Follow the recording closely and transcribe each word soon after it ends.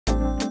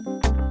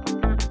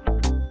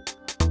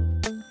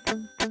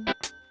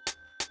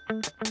Hi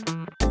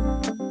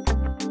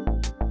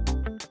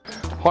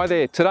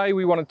there, today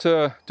we wanted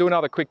to do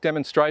another quick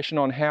demonstration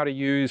on how to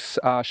use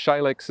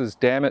Shalex's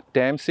DamIt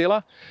dam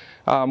sealer.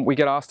 We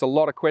get asked a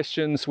lot of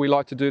questions. We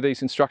like to do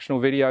these instructional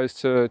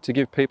videos to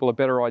give people a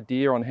better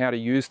idea on how to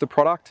use the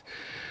product.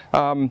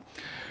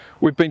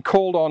 We've been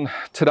called on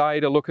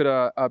today to look at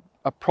a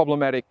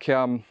problematic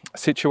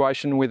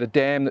situation with a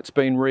dam that's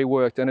been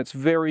reworked, and it's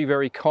very,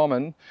 very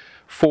common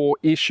for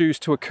issues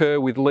to occur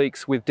with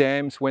leaks with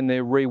dams when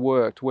they're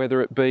reworked,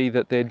 whether it be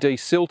that they're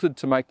desilted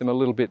to make them a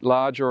little bit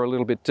larger or a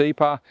little bit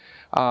deeper,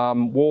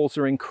 walls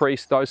are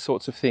increased, those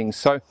sorts of things.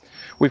 So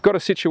we've got a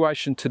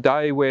situation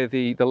today where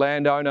the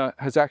landowner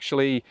has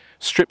actually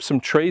stripped some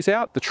trees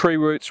out. The tree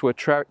roots were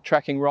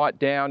tracking right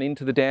down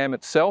into the dam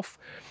itself.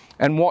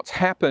 And what's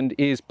happened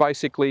is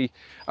basically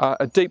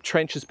a deep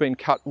trench has been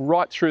cut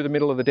right through the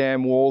middle of the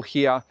dam wall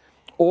here.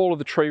 All of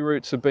the tree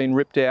roots have been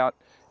ripped out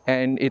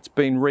and it's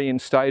been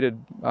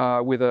reinstated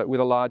with a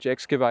large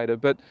excavator.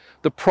 But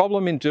the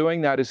problem in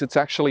doing that is it's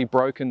actually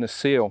broken the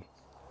seal.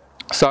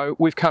 So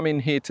we've come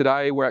in here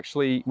today,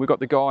 we've got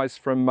the guys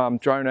from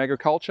Drone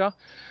Agriculture.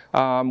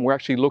 We're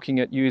actually looking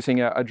at using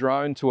a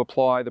drone to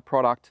apply the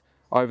product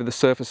over the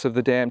surface of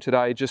the dam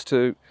today, just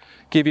to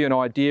give you an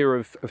idea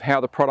of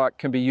how the product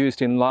can be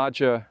used in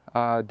larger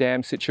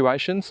dam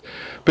situations.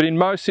 But in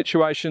most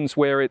situations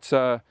where it's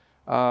a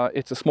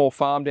small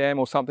farm dam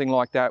or something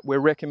like that, we're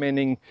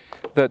recommending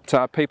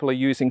that people are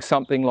using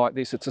something like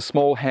this. It's a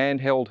small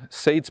handheld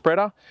seed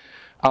spreader.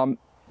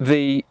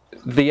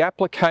 The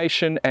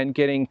application and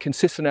getting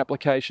consistent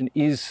application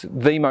is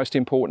the most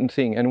important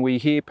thing. And we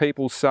hear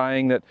people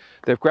saying that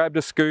they've grabbed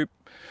a scoop,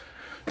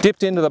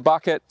 dipped into the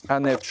bucket,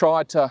 and they've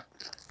tried to,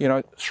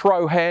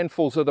 throw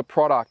handfuls of the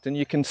product. And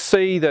you can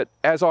see that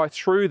as I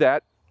threw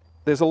that,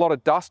 there's a lot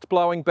of dust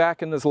blowing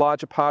back and there's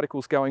larger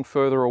particles going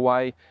further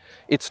away.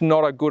 It's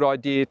not a good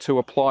idea to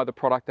apply the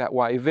product that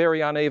way. Very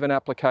uneven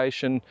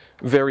application,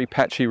 very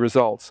patchy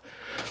results.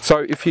 So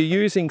if you're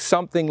using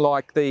something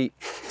like the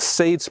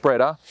seed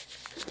spreader,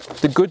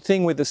 the good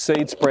thing with the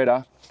seed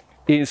spreader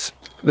is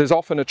there's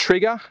often a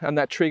trigger, and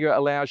that trigger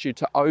allows you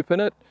to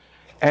open it,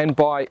 and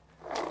by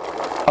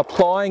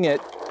applying it,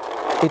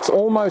 it's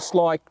almost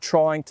like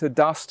trying to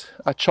dust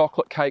a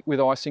chocolate cake with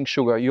icing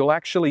sugar. You'll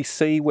actually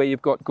see where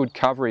you've got good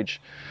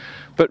coverage.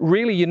 But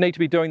really you need to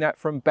be doing that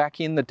from back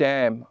in the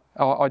dam,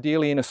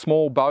 ideally in a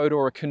small boat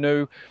or a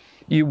canoe.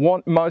 You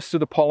want most of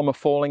the polymer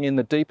falling in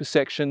the deeper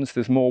sections.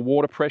 There's more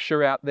water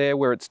pressure out there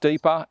where it's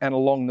deeper, and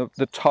along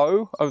the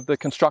toe of the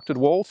constructed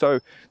wall.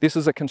 So this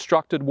is a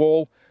constructed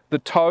wall. The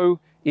toe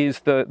is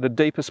the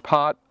deepest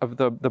part of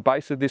the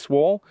base of this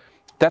wall.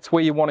 That's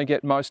where you want to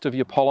get most of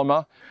your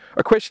polymer.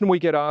 A question we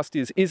get asked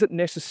is it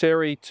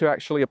necessary to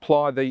actually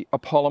apply a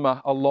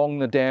polymer along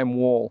the dam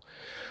wall?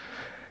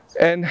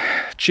 And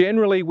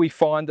generally we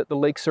find that the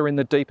leaks are in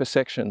the deeper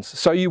sections.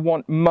 So you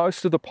want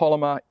most of the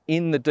polymer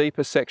in the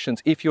deeper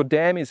sections. If your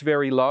dam is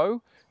very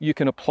low, you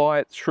can apply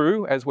it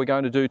through, as we're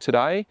going to do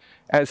today.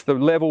 As the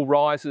level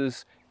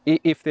rises,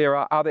 if there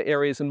are other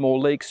areas and more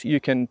leaks, you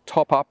can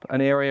top up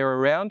an area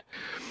around.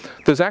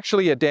 There's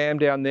actually a dam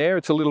down there.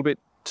 It's a little bit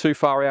too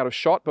far out of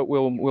shot, but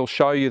we'll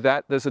show you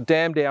that. There's a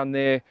dam down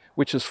there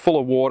which is full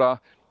of water.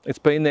 It's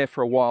been there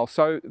for a while.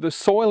 So the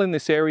soil in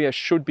this area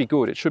should be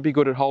good. It should be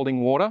good at holding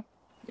water.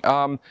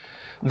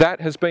 That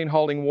has been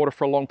holding water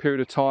for a long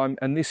period of time,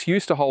 and this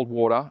used to hold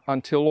water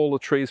until all the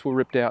trees were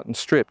ripped out and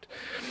stripped.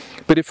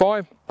 But if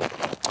I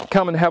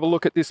come and have a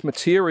look at this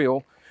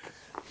material,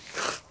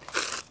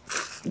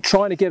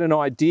 trying to get an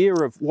idea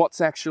of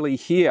what's actually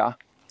here,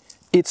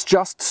 it's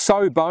just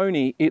so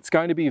bony, it's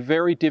going to be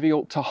very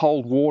difficult to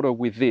hold water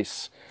with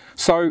this.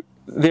 So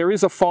there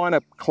is a finer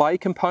clay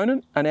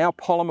component, and our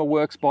polymer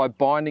works by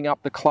binding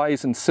up the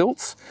clays and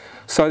silts.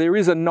 So there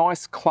is a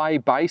nice clay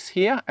base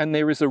here, and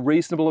there is a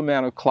reasonable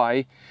amount of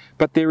clay,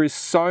 but there is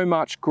so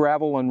much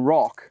gravel and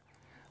rock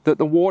that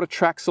the water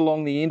tracks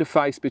along the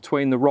interface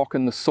between the rock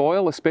and the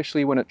soil,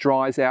 especially when it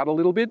dries out a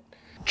little bit.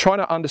 Trying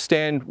to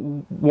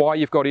understand why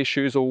you've got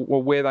issues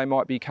or where they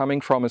might be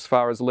coming from as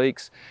far as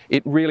leaks,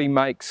 it really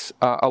makes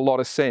a lot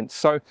of sense.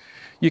 So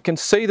you can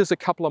see there's a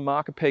couple of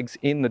marker pegs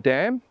in the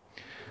dam,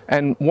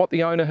 and what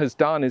the owner has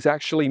done is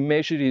actually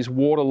measured his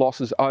water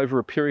losses over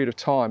a period of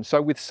time.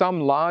 So with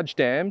some large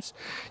dams,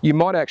 you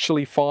might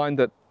actually find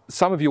that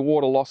some of your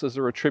water losses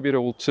are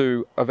attributable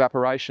to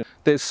evaporation.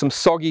 There's some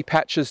soggy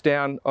patches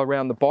down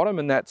around the bottom,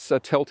 and that's a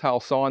telltale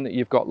sign that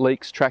you've got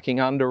leaks tracking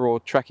under or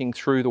tracking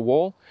through the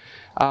wall.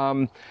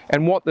 And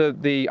what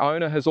the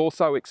owner has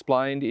also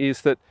explained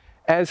is that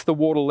as the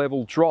water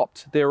level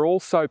dropped, there are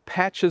also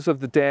patches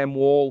of the dam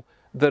wall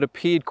that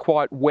appeared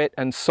quite wet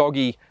and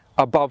soggy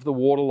above the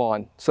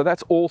waterline. So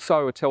that's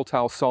also a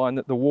telltale sign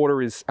that the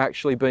water is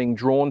actually being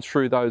drawn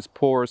through those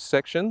porous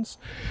sections.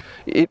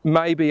 It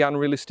may be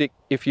unrealistic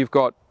if you've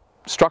got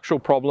structural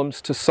problems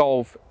to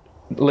solve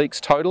leaks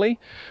totally,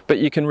 but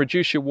you can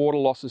reduce your water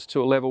losses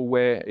to a level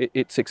where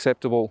it's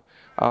acceptable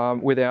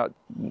without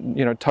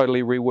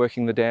totally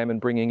reworking the dam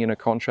and bringing in a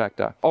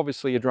contractor.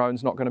 Obviously a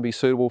drone's not going to be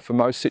suitable for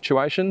most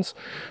situations,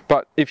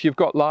 but if you've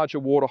got larger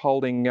water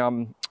holding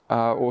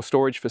or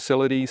storage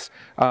facilities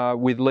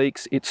with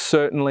leaks, it's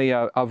certainly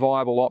a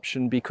viable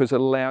option because it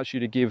allows you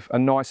to give a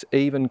nice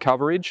even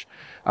coverage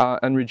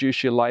and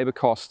reduce your labour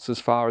costs as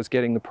far as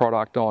getting the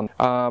product on.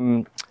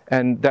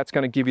 And that's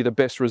going to give you the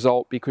best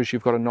result because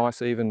you've got a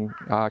nice even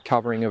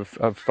covering of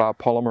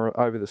polymer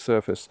over the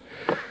surface.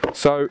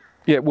 So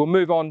yeah, we'll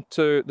move on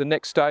to the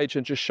next stage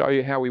and just show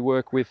you how we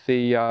work with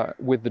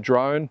the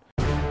drone.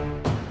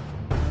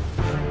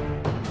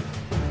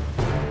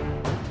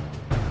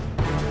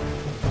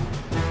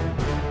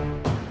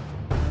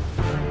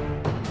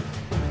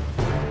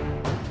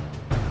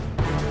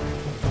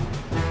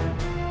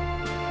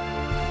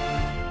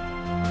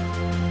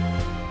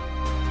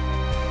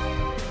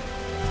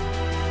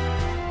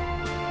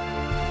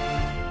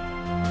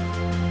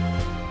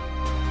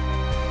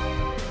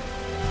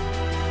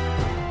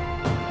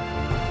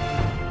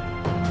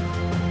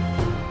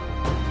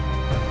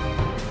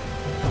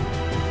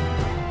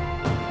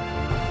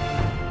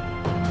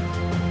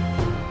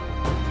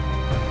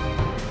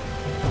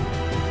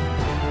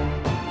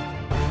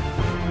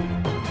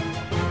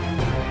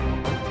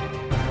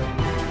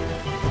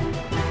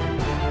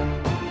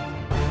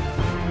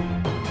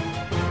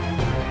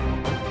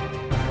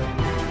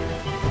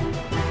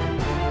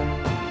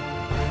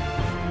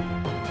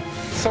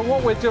 So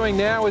what we're doing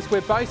now is we're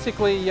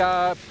basically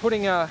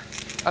putting a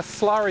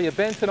slurry, a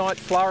bentonite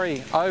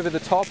slurry, over the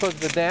top of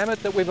the DamIt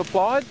that we've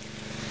applied,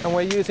 and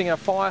we're using a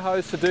fire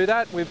hose to do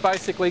that. We've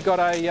basically got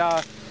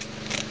a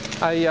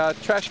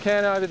trash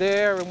can over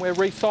there, and we're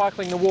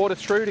recycling the water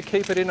through to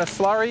keep it in a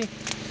slurry.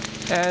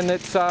 And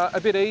it's a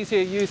bit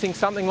easier using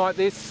something like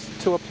this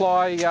to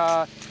apply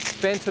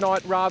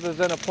bentonite rather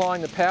than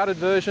applying the powdered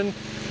version.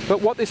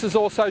 But what this is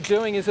also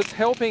doing is it's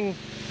helping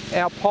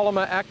our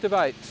polymer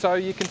activate. So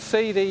you can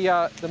see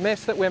the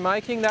mess that we're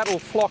making, that will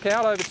flock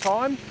out over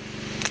time.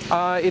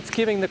 It's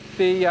giving the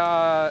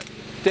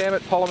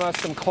DamIt polymer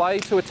some clay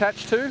to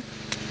attach to.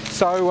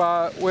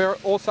 So we're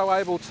also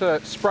able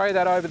to spray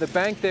that over the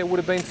bank. There would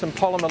have been some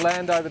polymer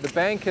land over the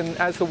bank, and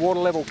as the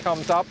water level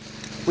comes up,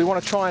 we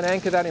want to try and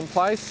anchor that in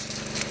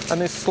place, and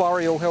this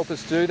slurry will help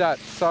us do that.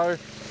 So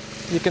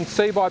you can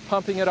see by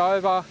pumping it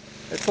over,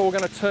 it's all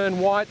going to turn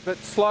white, but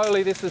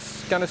slowly this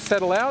is going to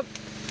settle out,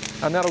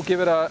 and that'll give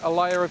it a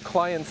layer of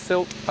clay and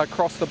silt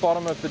across the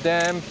bottom of the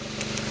dam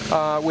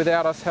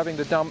without us having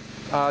to dump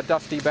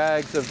dusty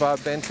bags of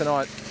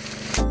bentonite.